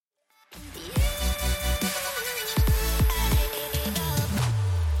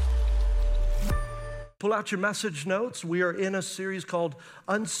pull out your message notes. We are in a series called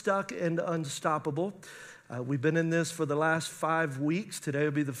Unstuck and Unstoppable. We've been in this for the last 5 weeks. Today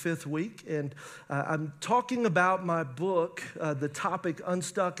will be the 5th week. And I'm talking about my book, the topic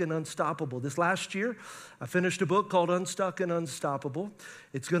Unstuck and Unstoppable. This last year, I finished a book called Unstuck and Unstoppable.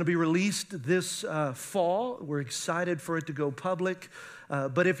 It's going to be released this fall. We're excited for it to go public.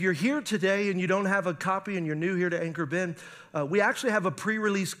 But if you're here today and you don't have a copy and you're new here to Anchor Bend, we actually have a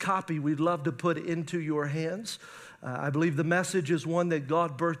pre-release copy we'd love to put into your hands. I believe the message is one that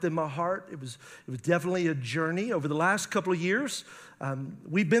God birthed in my heart. It was definitely a journey over the last couple of years.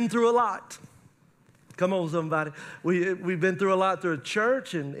 We've been through a lot. Come on, somebody. We've been through a lot through a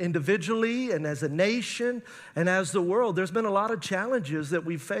church and individually and as a nation and as the world. There's been a lot of challenges that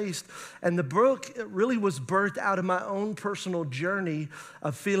we faced. And the book really was birthed out of my own personal journey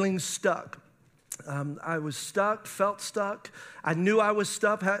of feeling stuck. I was stuck, felt stuck. I knew I was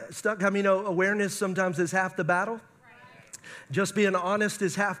stuck. How many know awareness sometimes is half the battle? Just being honest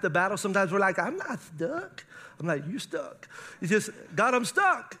is half the battle. Sometimes we're like, I'm not stuck. I'm like, you stuck. You just, God, I'm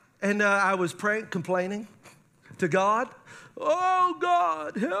stuck. And I was praying, complaining to God. Oh,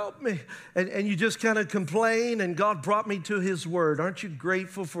 God, help me. And you just kind of complain, and God brought me to His Word. Aren't you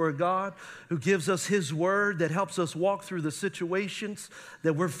grateful for a God who gives us His Word that helps us walk through the situations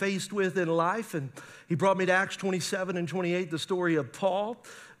that we're faced with in life? And He brought me to Acts 27 and 28, the story of Paul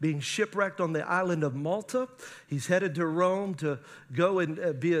being shipwrecked on the island of Malta. He's headed to Rome to go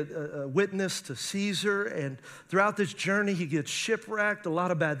and be a witness to Caesar. And throughout this journey, he gets shipwrecked. A lot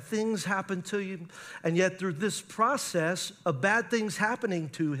of bad things happen to him. And yet through this process of bad things happening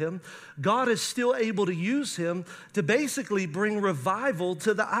to him, God is still able to use him to basically bring revival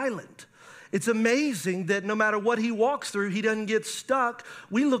to the island. It's amazing that no matter what he walks through, he doesn't get stuck.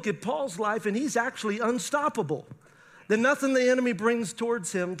 We look at Paul's life, and he's actually unstoppable. That nothing the enemy brings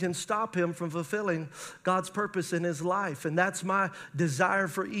towards him can stop him from fulfilling God's purpose in his life. And that's my desire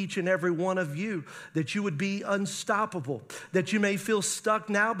for each and every one of you, that you would be unstoppable, that you may feel stuck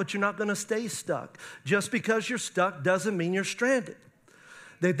now, but you're not going to stay stuck. Just because you're stuck doesn't mean you're stranded.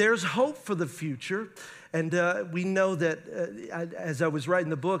 That there's hope for the future. And we know that, as I was writing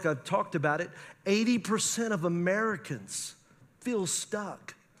the book, I've talked about it, 80% of Americans feel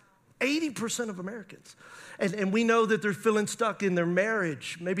stuck. 80% of Americans. And we know that they're feeling stuck in their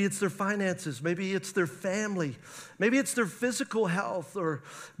marriage. Maybe it's their finances. Maybe it's their family. Maybe it's their physical health or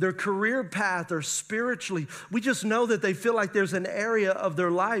their career path or spiritually. We just know that they feel like there's an area of their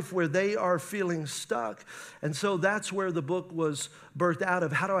life where they are feeling stuck. And so that's where the book was birthed out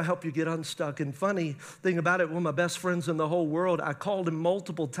of. How do I help you get unstuck? And funny thing about it, one of my best friends in the whole world, I called him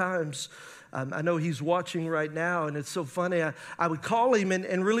multiple times. I know he's watching right now, and it's so funny. I would call him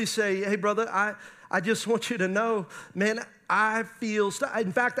and really say, hey, brother, I just want you to know, man, I feel stuck.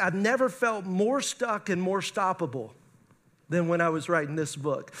 In fact, I've never felt more stuck and more stoppable than when I was writing this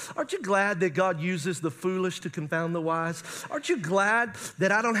book. Aren't you glad that God uses the foolish to confound the wise? Aren't you glad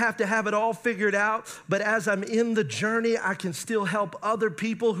that I don't have to have it all figured out, but as I'm in the journey, I can still help other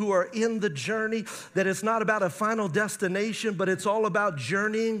people who are in the journey, that it's not about a final destination, but it's all about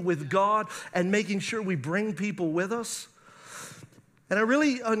journeying with God and making sure we bring people with us? And I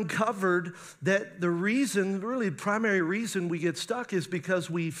really uncovered that the reason, really the primary reason we get stuck is because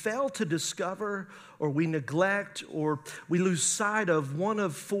we fail to discover or we neglect or we lose sight of one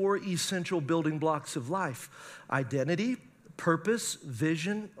of 4 essential building blocks of life: identity, purpose,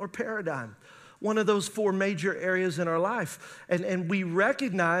 vision, or paradigm. One of those 4 major areas in our life. And we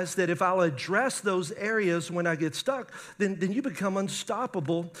recognize that if I'll address those areas when I get stuck, then you become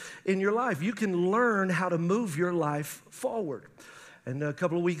unstoppable in your life. You can learn how to move your life forward. And a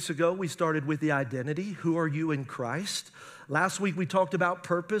couple of weeks ago, we started with the identity. Who are you in Christ? Last week, we talked about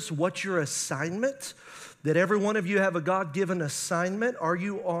purpose. What's your assignment? That every one of you have a God-given assignment. Are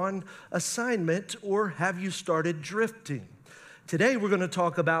you on assignment, or have you started drifting? Today, we're going to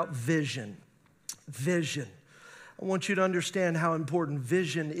talk about vision. Vision. I want you to understand how important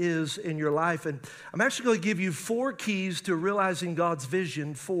vision is in your life. And I'm actually going to give you 4 keys to realizing God's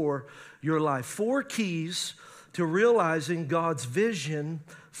vision for your life. 4 keys to realizing God's vision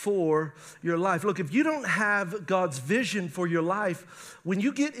for your life. Look, if you don't have God's vision for your life, when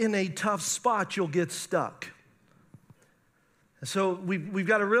you get in a tough spot, you'll get stuck. So we've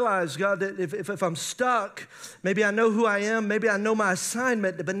got to realize, God, that if I'm stuck, maybe I know who I am, maybe I know my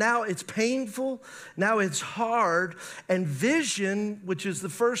assignment, but now it's painful, now it's hard. And vision, which is the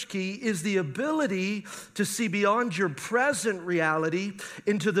first key, is the ability to see beyond your present reality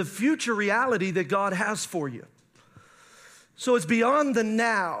into the future reality that God has for you. So it's beyond the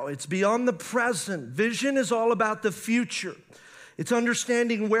now, it's beyond the present. Vision is all about the future. It's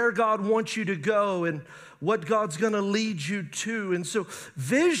understanding where God wants you to go and what God's going to lead you to. And so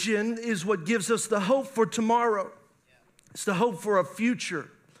vision is what gives us the hope for tomorrow. It's the hope for a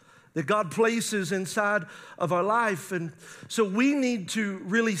future that God places inside of our life. And so we need to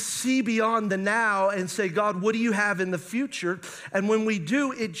really see beyond the now and say, God, what do you have in the future? And when we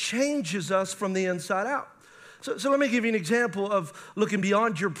do, it changes us from the inside out. So let me give you an example of looking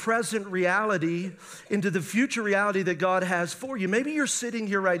beyond your present reality into the future reality that God has for you. Maybe you're sitting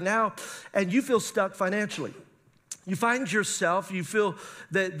here right now and you feel stuck financially. You find yourself, you feel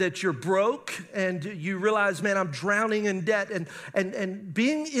that you're broke and you realize, man, I'm drowning in debt. And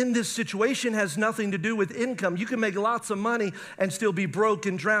being in this situation has nothing to do with income. You can make lots of money and still be broke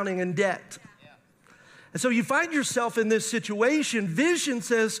and drowning in debt. And so you find yourself in this situation. Vision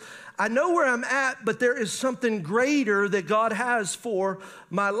says, I know where I'm at, but there is something greater that God has for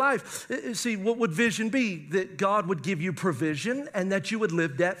my life. See, what would vision be? That God would give you provision and that you would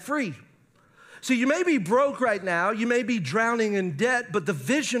live debt-free. So you may be broke right now, you may be drowning in debt, but the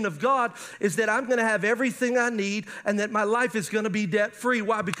vision of God is that I'm gonna have everything I need and that my life is gonna be debt-free.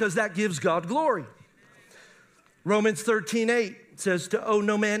 Why? Because that gives God glory. Romans 13:8 says to owe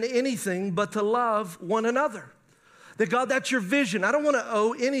no man anything but to love one another. That God, that's your vision. I don't want to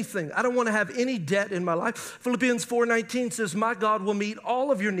owe anything. I don't want to have any debt in my life. Philippians 4:19 says, my God will meet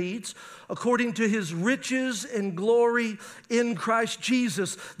all of your needs according to his riches and glory in Christ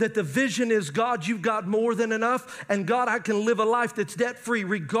Jesus. That the vision is, God, you've got more than enough. And God, I can live a life that's debt-free.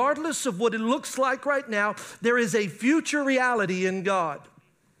 Regardless of what it looks like right now, there is a future reality in God.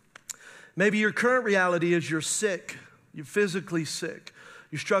 Maybe your current reality is you're sick. You're physically sick.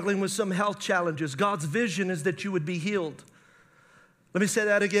 You're struggling with some health challenges. God's vision is that you would be healed. Let me say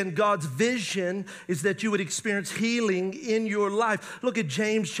that again. God's vision is that you would experience healing in your life. Look at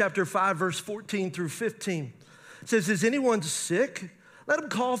James chapter 5, verse 14 through 15. It says, is anyone sick? Let them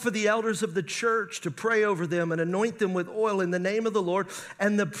call for the elders of the church to pray over them and anoint them with oil in the name of the Lord.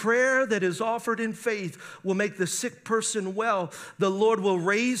 And the prayer that is offered in faith will make the sick person well. The Lord will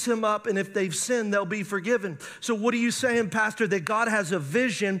raise him up, and if they've sinned, they'll be forgiven. So what are you saying, Pastor? That God has a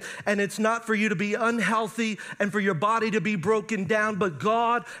vision, and it's not for you to be unhealthy and for your body to be broken down, but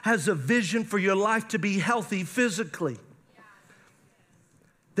God has a vision for your life to be healthy physically.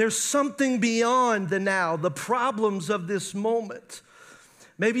 There's something beyond the now, the problems of this moment.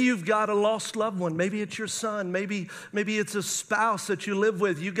 Maybe you've got a lost loved one. Maybe it's your son. Maybe it's a spouse that you live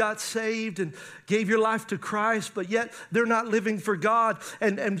with. You got saved and gave your life to Christ, but yet they're not living for God.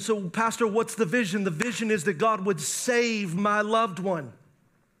 And so, Pastor, what's the vision? The vision is that God would save my loved one.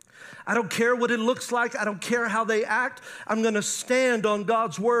 I don't care what it looks like. I don't care how they act. I'm going to stand on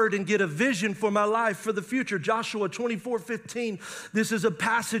God's word and get a vision for my life for the future. Joshua 24:15. This is a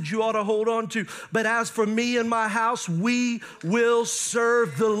passage you ought to hold on to. But as for me and my house, we will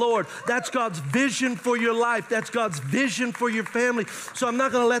serve the Lord. That's God's vision for your life. That's God's vision for your family. So I'm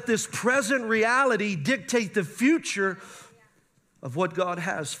not going to let this present reality dictate the future of what God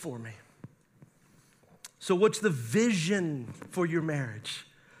has for me. So what's the vision for your marriage?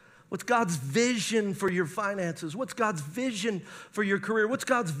 What's God's vision for your finances? What's God's vision for your career? What's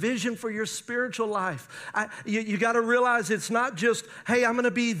God's vision for your spiritual life? You got to realize it's not just, hey, I'm going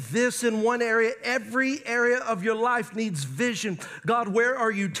to be this in one area. Every area of your life needs vision. God, where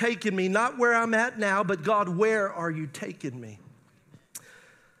are you taking me? Not where I'm at now, but God, where are you taking me?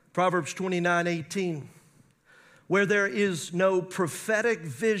 Proverbs 29:18. Where there is no prophetic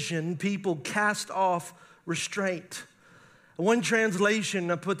vision, people cast off restraint. One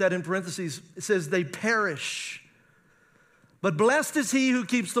translation, I put that in parentheses, it says they perish. But blessed is he who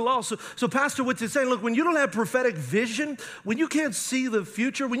keeps the law. So Pastor, what's it saying? Look, when you don't have prophetic vision, when you can't see the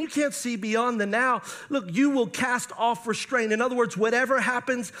future, when you can't see beyond the now, look, you will cast off restraint. In other words, whatever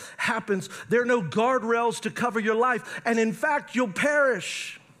happens, happens. There are no guardrails to cover your life. And in fact, you'll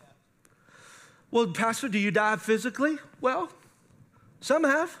perish. Well, Pastor, do you die physically? Well, some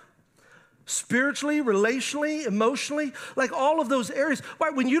have. Spiritually, relationally, emotionally, like all of those areas.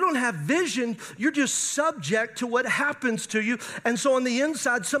 Why? When you don't have vision, you're just subject to what happens to you. And so on the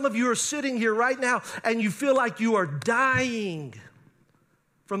inside, some of you are sitting here right now and you feel like you are dying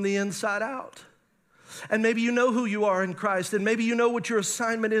from the inside out. And maybe you know who you are in Christ, and maybe you know what your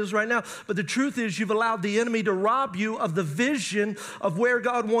assignment is right now. But the truth is you've allowed the enemy to rob you of the vision of where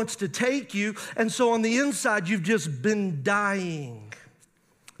God wants to take you. And so on the inside, you've just been dying.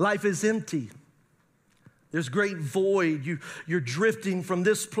 Life is empty. There's great void. You're drifting from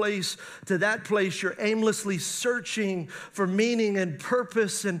this place to that place. You're aimlessly searching for meaning and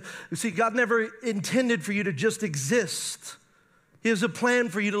purpose. And you see, God never intended for you to just exist. He has a plan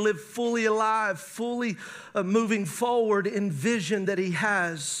for you to live fully alive, fully moving forward in vision that He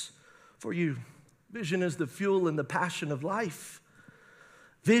has for you. Vision is the fuel and the passion of life.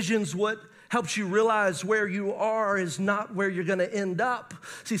 Vision's what helps you realize where you are is not where you're going to end up.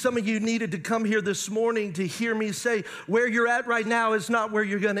 See, some of you needed to come here this morning to hear me say, where you're at right now is not where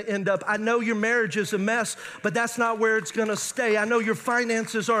you're going to end up. I know your marriage is a mess, but that's not where it's going to stay. I know your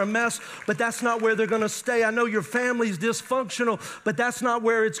finances are a mess, but that's not where they're going to stay. I know your family's dysfunctional, but that's not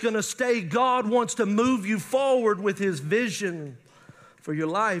where it's going to stay. God wants to move you forward with His vision for your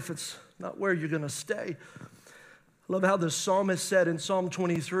life. It's not where you're going to stay. I love how the psalmist said in Psalm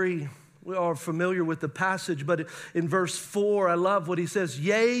 23, we are familiar with the passage, but in verse 4, I love what he says,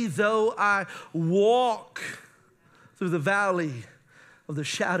 yea, though I walk through the valley of the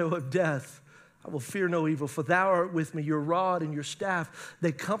shadow of death, I will fear no evil, for thou art with me, your rod and your staff,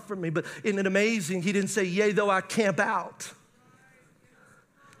 they comfort me. But isn't it amazing? He didn't say, yea, though I camp out.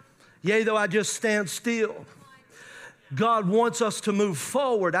 Yea, though I just stand still. God wants us to move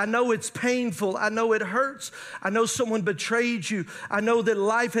forward. I know it's painful. I know it hurts. I know someone betrayed you. I know that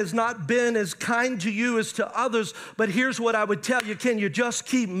life has not been as kind to you as to others, but here's what I would tell you. Can you just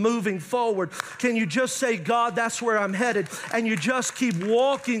keep moving forward? Can you just say, God, that's where I'm headed? And you just keep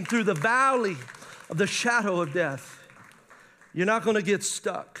walking through the valley of the shadow of death. You're not going to get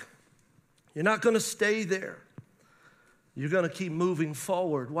stuck. You're not going to stay there. You're going to keep moving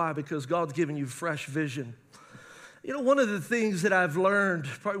forward. Why? Because God's given you fresh vision. You know, one of the things that I've learned,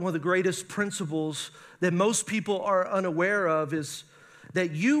 probably one of the greatest principles that most people are unaware of is that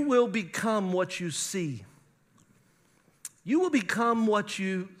you will become what you see. You will become what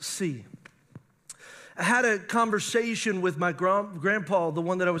you see. I had a conversation with my grandpa, the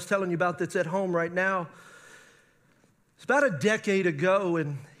one that I was telling you about that's at home right now. It's about a decade ago,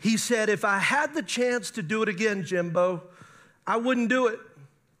 and he said, if I had the chance to do it again, Jimbo, I wouldn't do it.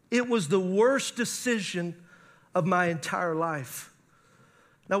 It was the worst decision of my entire life.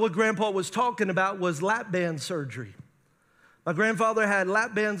 Now, what Grandpa was talking about was lap band surgery. My grandfather had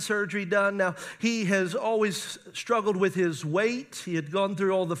lap band surgery done. Now, he has always struggled with his weight. He had gone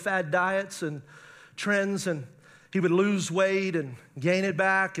through all the fad diets and trends, and he would lose weight and gain it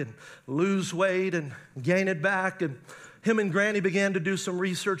back and lose weight and gain it back. And him and Granny began to do some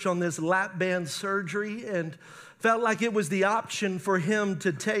research on this lap band surgery and felt like it was the option for him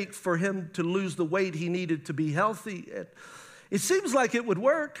to take, for him to lose the weight he needed to be healthy. And it seems like it would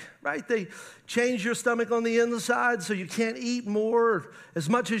work, right? They change your stomach on the inside so you can't eat more as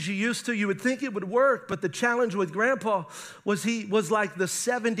much as you used to. You would think it would work, but the challenge with Grandpa was he was like the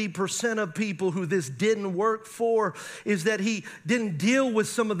 70% of people who this didn't work for, is that he didn't deal with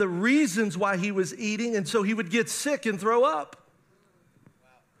some of the reasons why he was eating, and so he would get sick and throw up.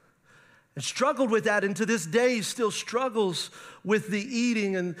 And struggled with that, and to this day still struggles with the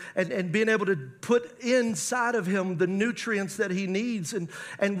eating and being able to put inside of him the nutrients that he needs, and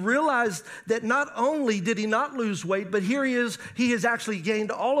realized that not only did he not lose weight, but here he has actually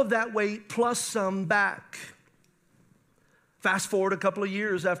gained all of that weight plus some back. Fast forward a couple of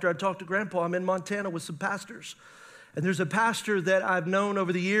years after I talked to Grandpa, I'm in Montana with some pastors. And there's a pastor that I've known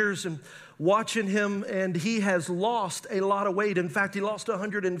over the years and watching him, and he has lost a lot of weight. In fact, he lost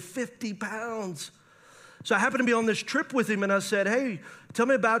 150 pounds. So I happened to be on this trip with him, and I said, hey, tell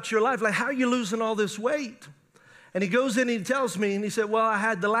me about your life. Like, how are you losing all this weight? And he goes in and he tells me, and he said, well, I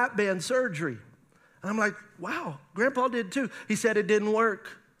had the lap band surgery. And I'm like, wow, Grandpa did too. He said, it didn't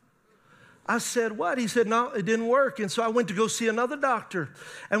work. I said, what? He said, no, it didn't work. And so I went to go see another doctor.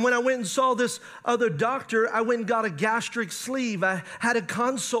 And when I went and saw this other doctor, I went and got a gastric sleeve. I had a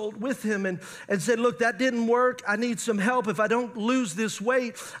consult with him and said, look, that didn't work. I need some help. If I don't lose this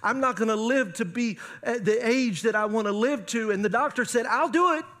weight, I'm not going to live to be at the age that I want to live to. And the doctor said, I'll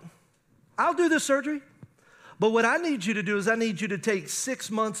do it. I'll do this surgery. But what I need you to do is I need you to take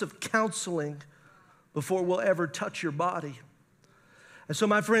 6 months of counseling before we'll ever touch your body. And so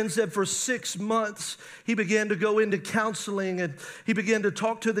my friend said for 6 months, he began to go into counseling, and he began to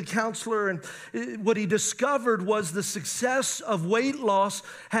talk to the counselor. And what he discovered was the success of weight loss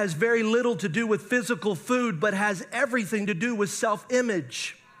has very little to do with physical food, but has everything to do with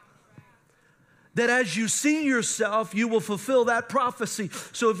self-image. That as you see yourself, you will fulfill that prophecy.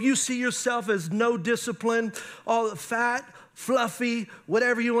 So if you see yourself as no discipline, all fat, fluffy,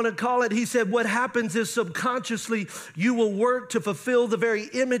 whatever you want to call it, he said what happens is subconsciously you will work to fulfill the very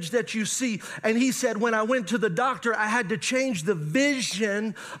image that you see. And he said when I went to the doctor, I had to change the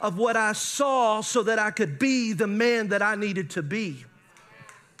vision of what I saw so that I could be the man that I needed to be.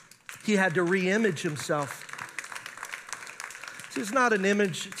 He had to re-image himself. See, it's not an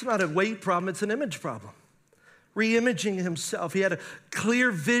image, it's not a weight problem, it's an image problem. re-imaging himself. He had a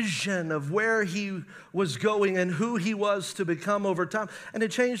clear vision of where he was going and who he was to become over time, and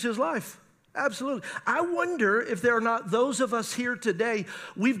it changed his life. Absolutely. I wonder if there are not those of us here today,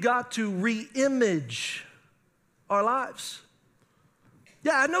 we've got to re-image our lives.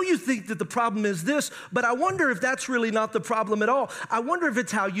 Yeah, I know you think that the problem is this, but I wonder if that's really not the problem at all. I wonder if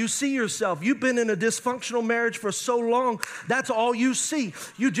it's how you see yourself. You've been in a dysfunctional marriage for so long, that's all you see.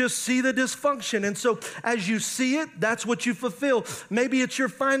 You just see the dysfunction. And so as you see it, that's what you fulfill. Maybe it's your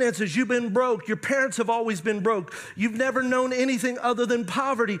finances. You've been broke. Your parents have always been broke. You've never known anything other than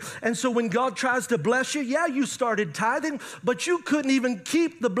poverty. And so when God tries to bless you, yeah, you started tithing, but you couldn't even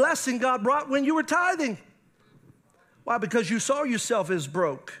keep the blessing God brought when you were tithing. Why? Because you saw yourself as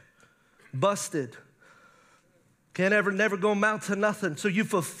broke, busted. Never go amount to nothing. So you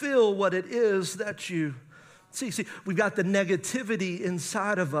fulfill what it is that you see. We've got the negativity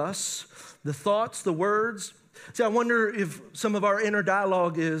inside of us, the thoughts, the words. See, I wonder if some of our inner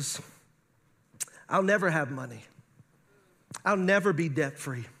dialogue is, I'll never have money. I'll never be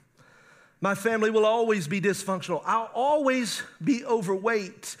debt-free. My family will always be dysfunctional. I'll always be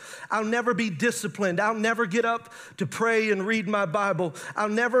overweight. I'll never be disciplined. I'll never get up to pray and read my Bible. I'll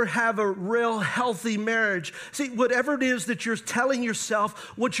never have a real healthy marriage. See, whatever it is that you're telling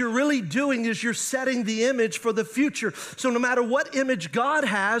yourself, what you're really doing is you're setting the image for the future. So no matter what image God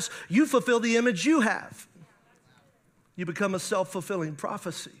has, you fulfill the image you have. You become a self-fulfilling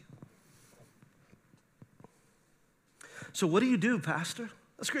prophecy. So what do you do, Pastor?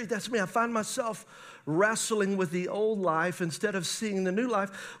 That's great. That's me. I find myself wrestling with the old life instead of seeing the new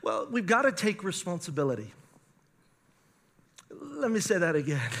life. Well, we've got to take responsibility. Let me say that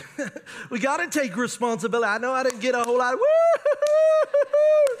again. We got to take responsibility. I know I didn't get a whole lot of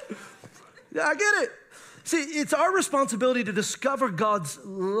woo. Yeah, I get it. See, it's our responsibility to discover God's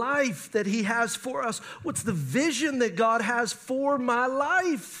life that He has for us. What's the vision that God has for my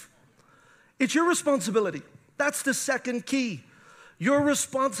life? It's your responsibility. That's the second key. Your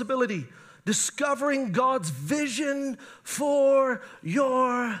responsibility, discovering God's vision for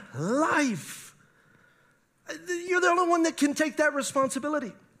your life. You're the only one that can take that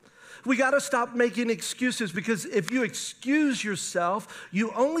responsibility. We got to stop making excuses, because if you excuse yourself,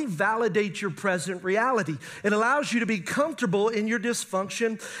 you only validate your present reality. It allows you to be comfortable in your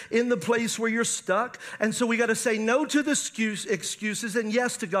dysfunction, in the place where you're stuck. And so we got to say no to the excuses and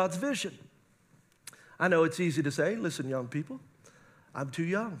yes to God's vision. I know it's easy to say, listen, young people, I'm too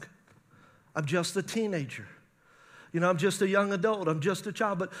young. I'm just a teenager. I'm just a young adult. I'm just a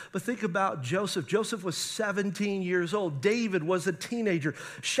child. But think about Joseph. Joseph was 17 years old. David was a teenager.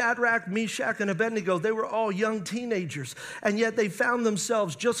 Shadrach, Meshach, and Abednego, they were all young teenagers. And yet they found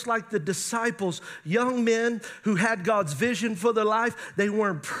themselves just like the disciples, young men who had God's vision for their life. They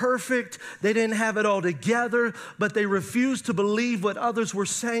weren't perfect. They didn't have it all together, but they refused to believe what others were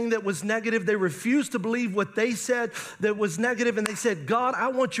saying that was negative. They refused to believe what they said that was negative. And they said, God, I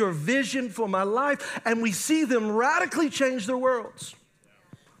want your vision for my life. And we see them radically change their worlds.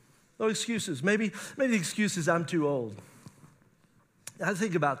 No excuses. Maybe the excuse is I'm too old. I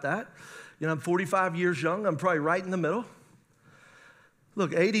think about that. I'm 45 years young. I'm probably right in the middle.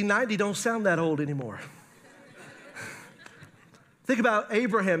 Look, 80, 90 don't sound that old anymore. Think about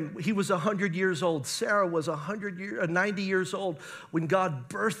Abraham. He was 100 years old. Sarah was 90 years old when God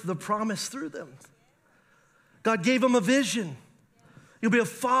birthed the promise through them. God gave them a vision. You'll be a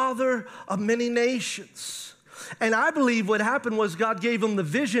father of many nations. And I believe what happened was God gave him the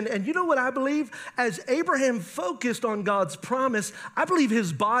vision. And you know what I believe? As Abraham focused on God's promise, I believe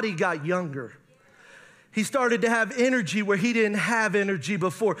his body got younger. He started to have energy where he didn't have energy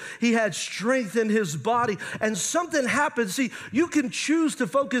before. He had strength in his body. And something happened. See, you can choose to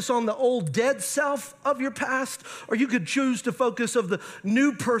focus on the old dead self of your past, or you could choose to focus on the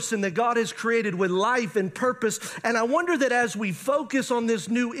new person that God has created with life and purpose. And I wonder that as we focus on this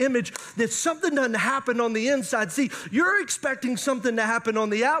new image, that something doesn't happen on the inside. See, you're expecting something to happen on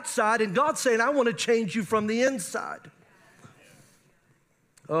the outside, and God's saying, I want to change you from the inside.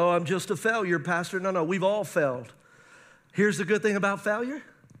 Oh, I'm just a failure, Pastor. No, we've all failed. Here's the good thing about failure.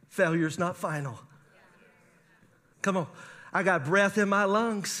 Failure's not final. Come on. I got breath in my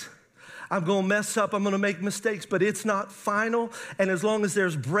lungs. I'm going to mess up. I'm going to make mistakes, but it's not final. And as long as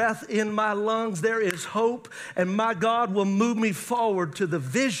there's breath in my lungs, there is hope. And my God will move me forward to the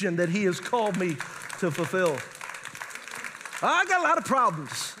vision that He has called me to fulfill. I got a lot of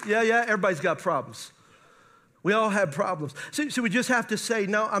problems. Yeah, everybody's got problems. We all have problems. So we just have to say,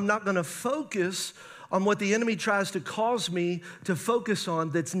 no, I'm not going to focus on what the enemy tries to cause me to focus on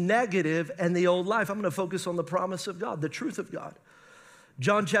that's negative and the old life. I'm going to focus on the promise of God, the truth of God.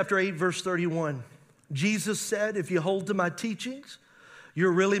 John chapter 8, verse 31. Jesus said, if you hold to my teachings,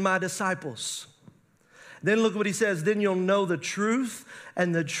 you're really my disciples. Then look what he says, then you'll know the truth,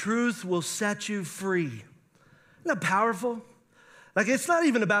 and the truth will set you free. Isn't that powerful? Like, it's not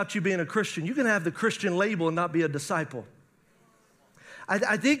even about you being a Christian. You can have the Christian label and not be a disciple.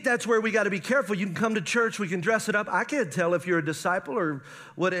 I think that's where we got to be careful. You can come to church, we can dress it up. I can't tell if you're a disciple or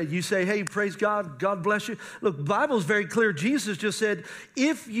what you say, hey, praise God, God bless you. Look, the Bible's very clear. Jesus just said,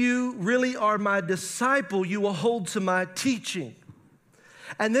 if you really are my disciple, you will hold to my teaching.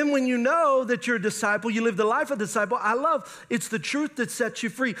 And then when you know that you're a disciple, you live the life of a disciple, I love, it's the truth that sets you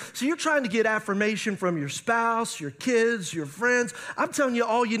free. So you're trying to get affirmation from your spouse, your kids, your friends. I'm telling you,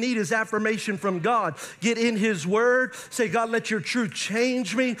 all you need is affirmation from God. Get in his word. Say, God, let your truth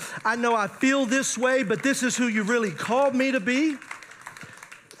change me. I know I feel this way, but this is who you really called me to be.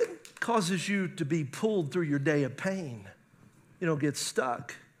 It causes you to be pulled through your day of pain. You don't get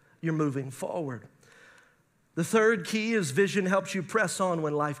stuck. You're moving forward. The third key is vision helps you press on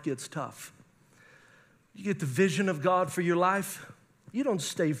when life gets tough. You get the vision of God for your life. You don't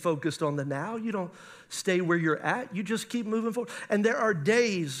stay focused on the now. You don't stay where you're at. You just keep moving forward. And there are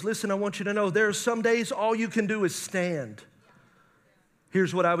days, listen, I want you to know, there are some days all you can do is stand.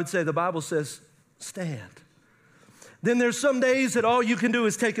 Here's what I would say. The Bible says, stand. Then there's some days that all you can do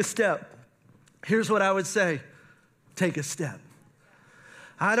is take a step. Here's what I would say. Take a step.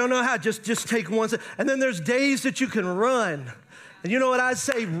 I don't know how, just take one step. And then there's days that you can run. And you know what I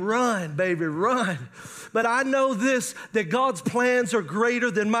say? Run, baby, run. But I know this, that God's plans are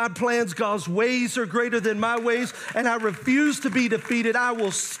greater than my plans. God's ways are greater than my ways. And I refuse to be defeated. I will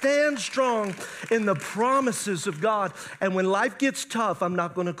stand strong in the promises of God. And when life gets tough, I'm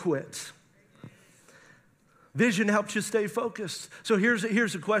not going to quit. Vision helps you stay focused. So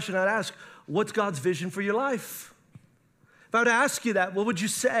here's a question I'd ask. What's God's vision for your life? If I were to ask you that, what would you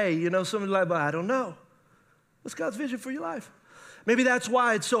say? You know, somebody like, well, I don't know. What's God's vision for your life? Maybe that's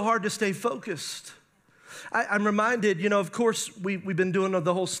why it's so hard to stay focused. I'm reminded, you know, of course, we've been doing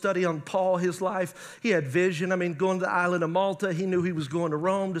the whole study on Paul, his life. He had vision. I mean, going to the island of Malta, he knew he was going to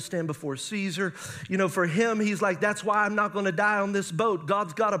Rome to stand before Caesar. You know, for him, he's like, that's why I'm not going to die on this boat.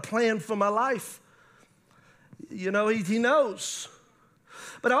 God's got a plan for my life. You know, he knows.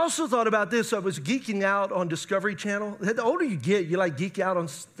 But I also thought about this. I was geeking out on Discovery Channel. The older you get, you like geek out on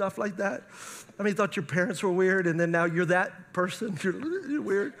stuff like that. I mean, you thought your parents were weird, and then now you're that person. You're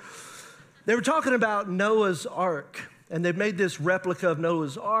weird. They were talking about Noah's Ark, and they made this replica of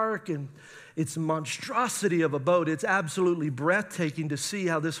Noah's Ark, and it's a monstrosity of a boat. It's absolutely breathtaking to see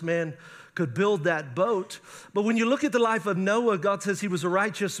how this man could build that boat. But when you look at the life of Noah, God says he was a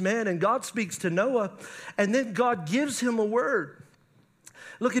righteous man, and God speaks to Noah, and then God gives him a word.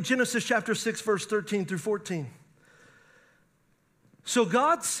 Look at Genesis chapter 6, verse 13 through 14. So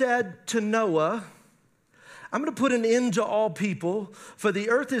God said to Noah, I'm going to put an end to all people, for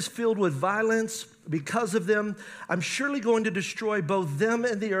the earth is filled with violence because of them. I'm surely going to destroy both them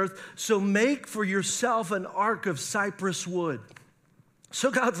and the earth. So make for yourself an ark of cypress wood.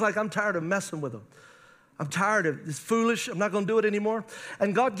 So God's like, I'm tired of messing with them. I'm tired of it's foolish. I'm not going to do it anymore.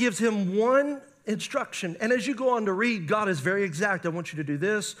 And God gives him one instruction. And as you go on to read, God is very exact. I want you to do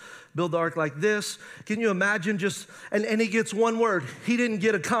this, build the ark like this. Can you imagine just, and he gets one word. He didn't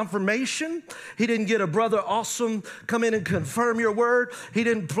get a confirmation. He didn't get a brother awesome come in and confirm your word. He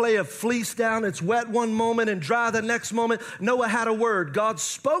didn't play a fleece down. It's wet one moment and dry the next moment. Noah had a word. God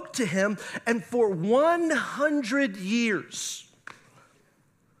spoke to him, and for 100 years.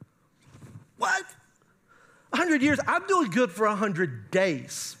 What? 100 years? I'm doing good for 100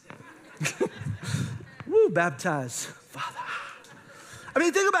 days. Woo, baptize, Father. I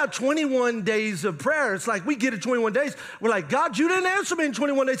mean, think about 21 days of prayer. It's like we get it 21 days. We're like, God, you didn't answer me in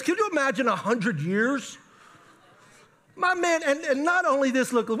 21 days. Can you imagine 100 years? My man, and not only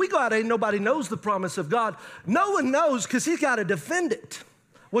this, look, we go out, ain't nobody knows the promise of God. No one knows because he's got to defend it.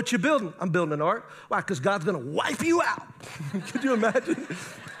 What you building? I'm building an ark. Why? Because God's going to wipe you out. Can you imagine?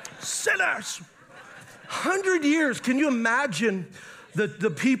 Sinners. 100 years. Can you imagine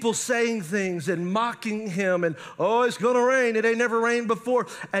the people saying things and mocking him and, oh, it's going to rain. It ain't never rained before.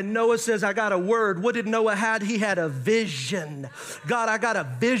 And Noah says, I got a word. What did Noah had? He had a vision. God, I got a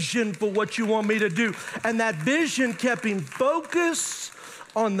vision for what you want me to do. And that vision kept him focused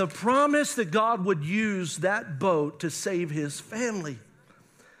on the promise that God would use that boat to save his family.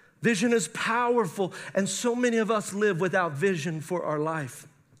 Vision is powerful, and so many of us live without vision for our life.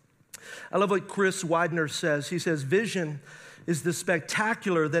 I love what Chris Widener says. He says, vision is the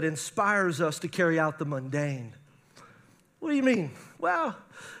spectacular that inspires us to carry out the mundane. What do you mean? Well,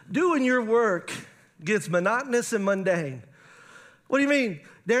 doing your work gets monotonous and mundane. What do you mean?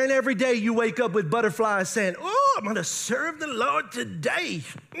 There ain't every day you wake up with butterflies saying, oh, I'm going to serve the Lord today.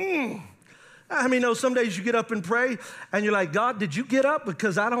 I mean, no, some days you get up and pray, and you're like, God, did you get up?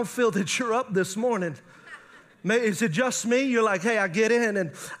 Because I don't feel that you're up this morning. Is it just me? You're like, hey, I get in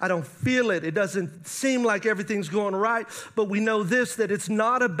and I don't feel it. It doesn't seem like everything's going right. But we know this, that it's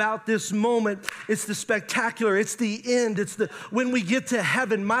not about this moment. It's the spectacular. It's the end. When we get to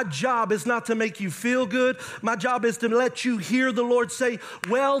heaven, my job is not to make you feel good. My job is to let you hear the Lord say,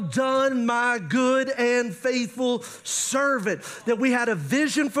 well done, my good and faithful servant. That we had a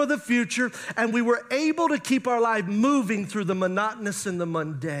vision for the future and we were able to keep our life moving through the monotonous and the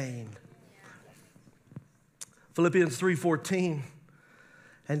mundane. Philippians 3:14,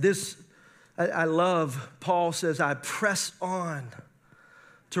 and this I love. Paul says, I press on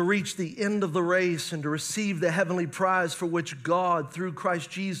to reach the end of the race and to receive the heavenly prize for which God, through Christ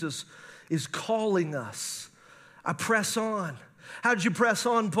Jesus, is calling us. I press on. How did you press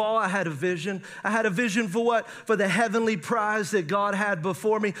on, Paul? I had a vision. I had a vision for what? For the heavenly prize that God had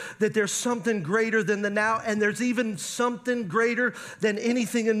before me, that there's something greater than the now, and there's even something greater than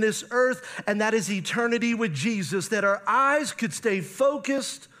anything in this earth, and that is eternity with Jesus, that our eyes could stay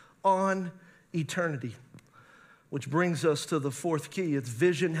focused on eternity. Which brings us to the fourth key. It's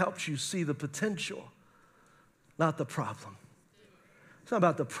vision helps you see the potential, not the problem. It's not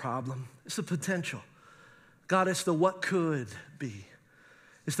about the problem, it's the potential. God, it's the what could be.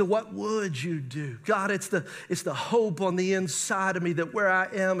 It's the what would you do. God, it's the hope on the inside of me that where I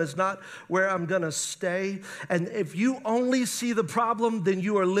am is not where I'm going to stay. And if you only see the problem, then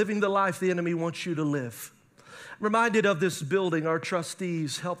you are living the life the enemy wants you to live. I'm reminded of this building. Our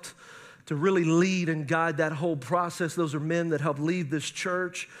trustees helped to really lead and guide that whole process. Those are men that helped lead this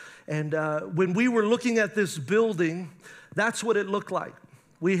church. And when we were looking at this building, that's what it looked like.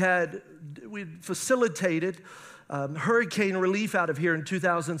 We facilitated hurricane relief out of here in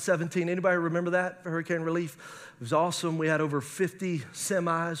 2017. Anybody remember that, hurricane relief? It was awesome. We had over 50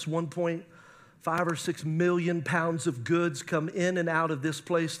 semis, 1.5 or 6 million pounds of goods come in and out of this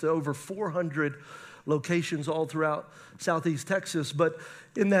place to over 400 locations all throughout Southeast Texas. But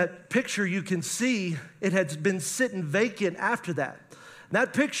in that picture, you can see it had been sitting vacant after that.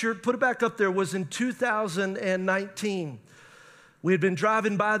 That picture, put it back up there, was in 2019. We had been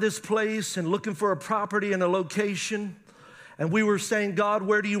driving by this place and looking for a property and a location. And we were saying, God,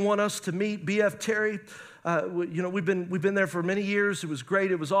 where do you want us to meet? B.F. Terry, we've been there for many years. It was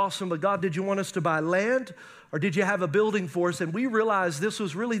great. It was awesome. But God, did you want us to buy land or did you have a building for us? And we realized this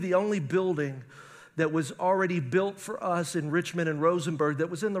was really the only building that was already built for us in Richmond and Rosenberg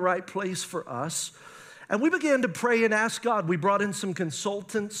that was in the right place for us. And we began to pray and ask God. We brought in some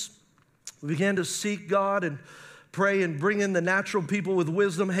consultants. We began to seek God and pray and bring in the natural people with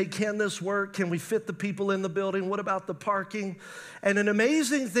wisdom. Hey, can this work? Can we fit the people in the building? What about the parking? And an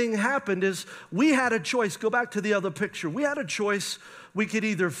amazing thing happened is we had a choice. Go back to the other picture. We had a choice. We could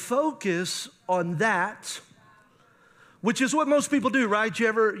either focus on that, which is what most people do, right? You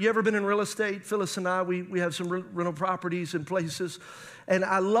ever been in real estate? Phyllis and I, we have some rental properties in places. And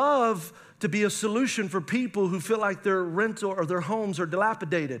I love to be a solution for people who feel like their rental or their homes are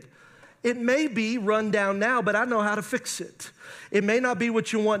dilapidated. It may be run down now, but I know how to fix it. It may not be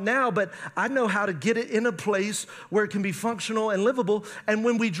what you want now, but I know how to get it in a place where it can be functional and livable. And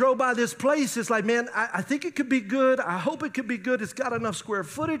when we drove by this place, it's like, man, I think it could be good. I hope it could be good. It's got enough square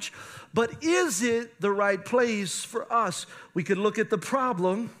footage. But is it the right place for us? We could look at the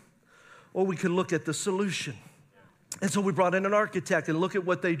problem or we could look at the solution. And so we brought in an architect and look at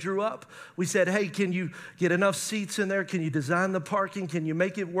what they drew up. We said, hey, can you get enough seats in there? Can you design the parking? Can you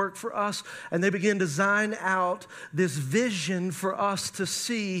make it work for us? And they began to design out this vision for us to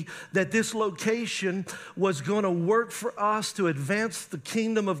see that this location was going to work for us to advance the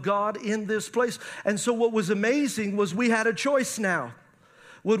kingdom of God in this place. And so what was amazing was we had a choice now.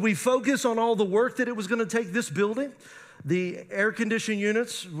 Would we focus on all the work that it was going to take this building? The air conditioning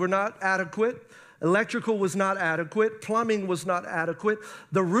units were not adequate. Electrical was not adequate. Plumbing was not adequate.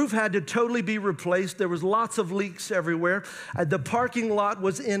 The roof had to totally be replaced. There was lots of leaks everywhere. The parking lot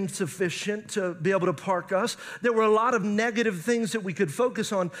was insufficient to be able to park us. There were a lot of negative things that we could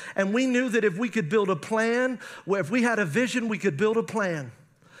focus on. And we knew that if we could build a plan, if we had a vision, we could build a plan.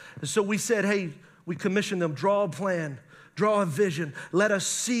 So we said, hey, we commissioned them, draw Draw a vision. Let us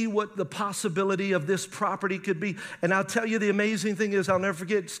see what the possibility of this property could be. And I'll tell you, the amazing thing is, I'll never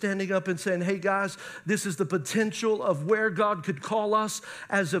forget standing up and saying, hey guys, this is the potential of where God could call us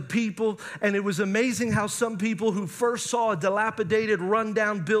as a people. And it was amazing how some people who first saw a dilapidated,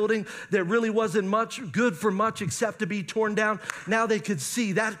 rundown building that really wasn't much good for much except to be torn down, now they could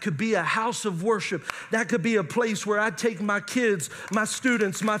see that could be a house of worship. That could be a place where I take my kids, my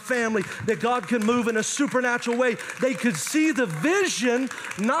students, my family, that God can move in a supernatural way. They could see the vision,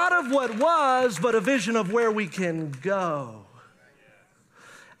 not of what was, but a vision of where we can go.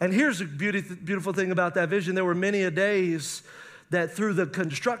 And here's the beautiful thing about that vision. There were many a days that through the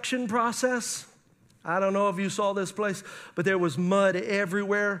construction process, I don't know if you saw this place, but there was mud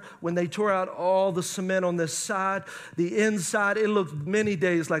everywhere. When they tore out all the cement on this side, the inside, it looked many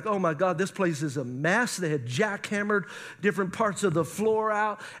days like, oh my God, this place is a mess. They had jackhammered different parts of the floor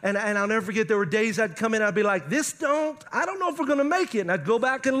out. And I'll never forget, there were days I'd come in, I'd be like, I don't know if we're gonna make it. And I'd go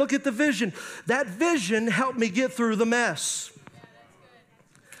back and look at the vision. That vision helped me get through the mess.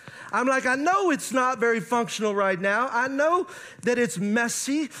 I'm like, I know it's not very functional right now. I know that it's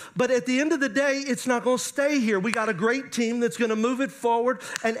messy, but at the end of the day, it's not going to stay here. We got a great team that's going to move it forward,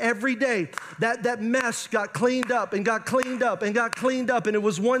 and every day that mess got cleaned up and got cleaned up and got cleaned up, and it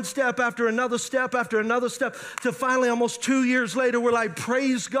was one step after another step after another step to finally almost 2 years later, we're like,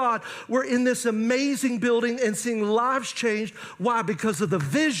 praise God, we're in this amazing building and seeing lives changed. Why? Because of the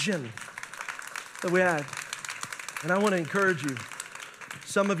vision that we had. And I want to encourage you.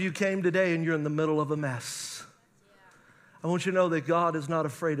 Some of you came today and you're in the middle of a mess. I want you to know that God is not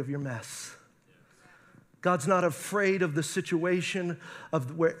afraid of your mess. God's not afraid of the situation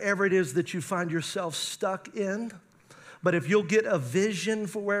of wherever it is that you find yourself stuck in. But if you'll get a vision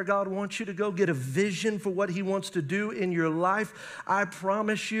for where God wants you to go, get a vision for what He wants to do in your life, I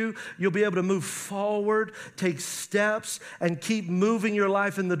promise you, you'll be able to move forward, take steps, and keep moving your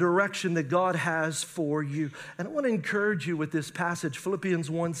life in the direction that God has for you. And I want to encourage you with this passage, Philippians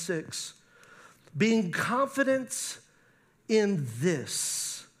 1:6. Being confident in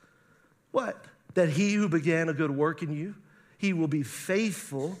this. What? That He who began a good work in you, He will be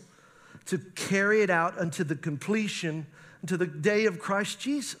faithful to carry it out unto the completion, unto the day of Christ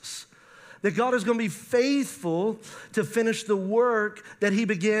Jesus. That God is going to be faithful to finish the work that He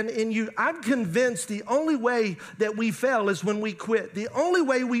began in you. I'm convinced the only way that we fail is when we quit. The only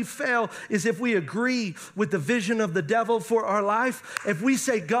way we fail is if we agree with the vision of the devil for our life. If we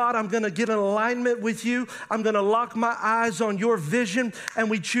say, God, I'm going to get in alignment with you. I'm going to lock my eyes on your vision. And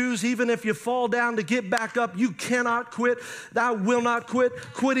we choose, even if you fall down, to get back up. You cannot quit. I will not quit.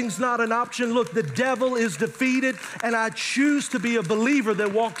 Quitting's not an option. Look, the devil is defeated, and I choose to be a believer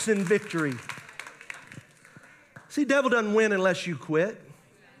that walks in victory. See, devil doesn't win unless you quit.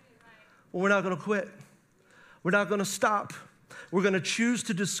 Well, we're not going to quit. We're not going to stop. We're going to choose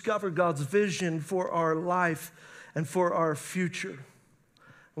to discover God's vision for our life and for our future.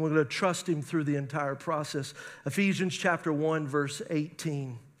 And we're going to trust Him through the entire process. Ephesians chapter 1, verse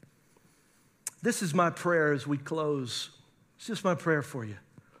 18. This is my prayer as we close. It's just my prayer for you.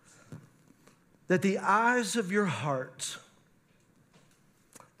 That the eyes of your heart,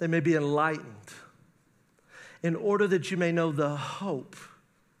 they may be enlightened, in order that you may know the hope.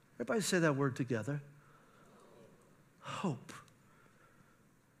 Everybody say that word together. Hope.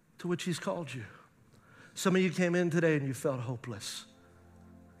 To which He's called you. Some of you came in today and you felt hopeless.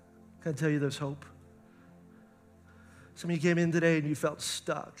 Can I tell you there's hope? Some of you came in today and you felt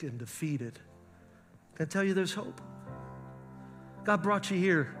stuck and defeated. Can I tell you there's hope? God brought you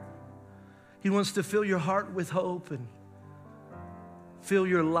here. He wants to fill your heart with hope and fill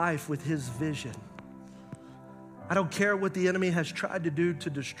your life with His vision. I don't care what the enemy has tried to do to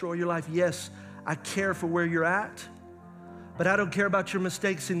destroy your life. Yes, I care for where you're at, but I don't care about your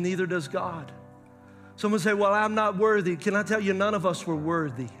mistakes, and neither does God. Someone say, well, I'm not worthy. Can I tell you, none of us were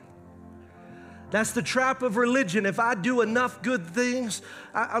worthy. That's the trap of religion. If I do enough good things,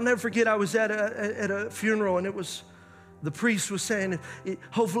 I'll never forget, I was at a funeral, and the priest was saying,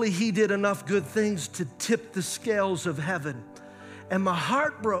 hopefully he did enough good things to tip the scales of heaven. And my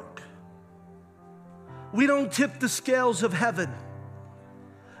heart broke. We don't tip the scales of heaven.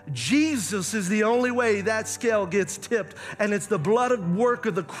 Jesus is the only way that scale gets tipped, and it's the blood work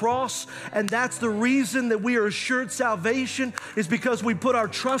of the cross, and that's the reason that we are assured salvation, is because we put our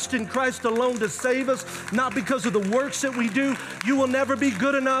trust in Christ alone to save us, not because of the works that we do. You will never be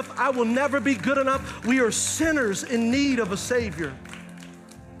good enough. I will never be good enough. We are sinners in need of a Savior.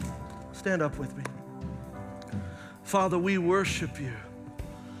 Stand up with me. Father, we worship you.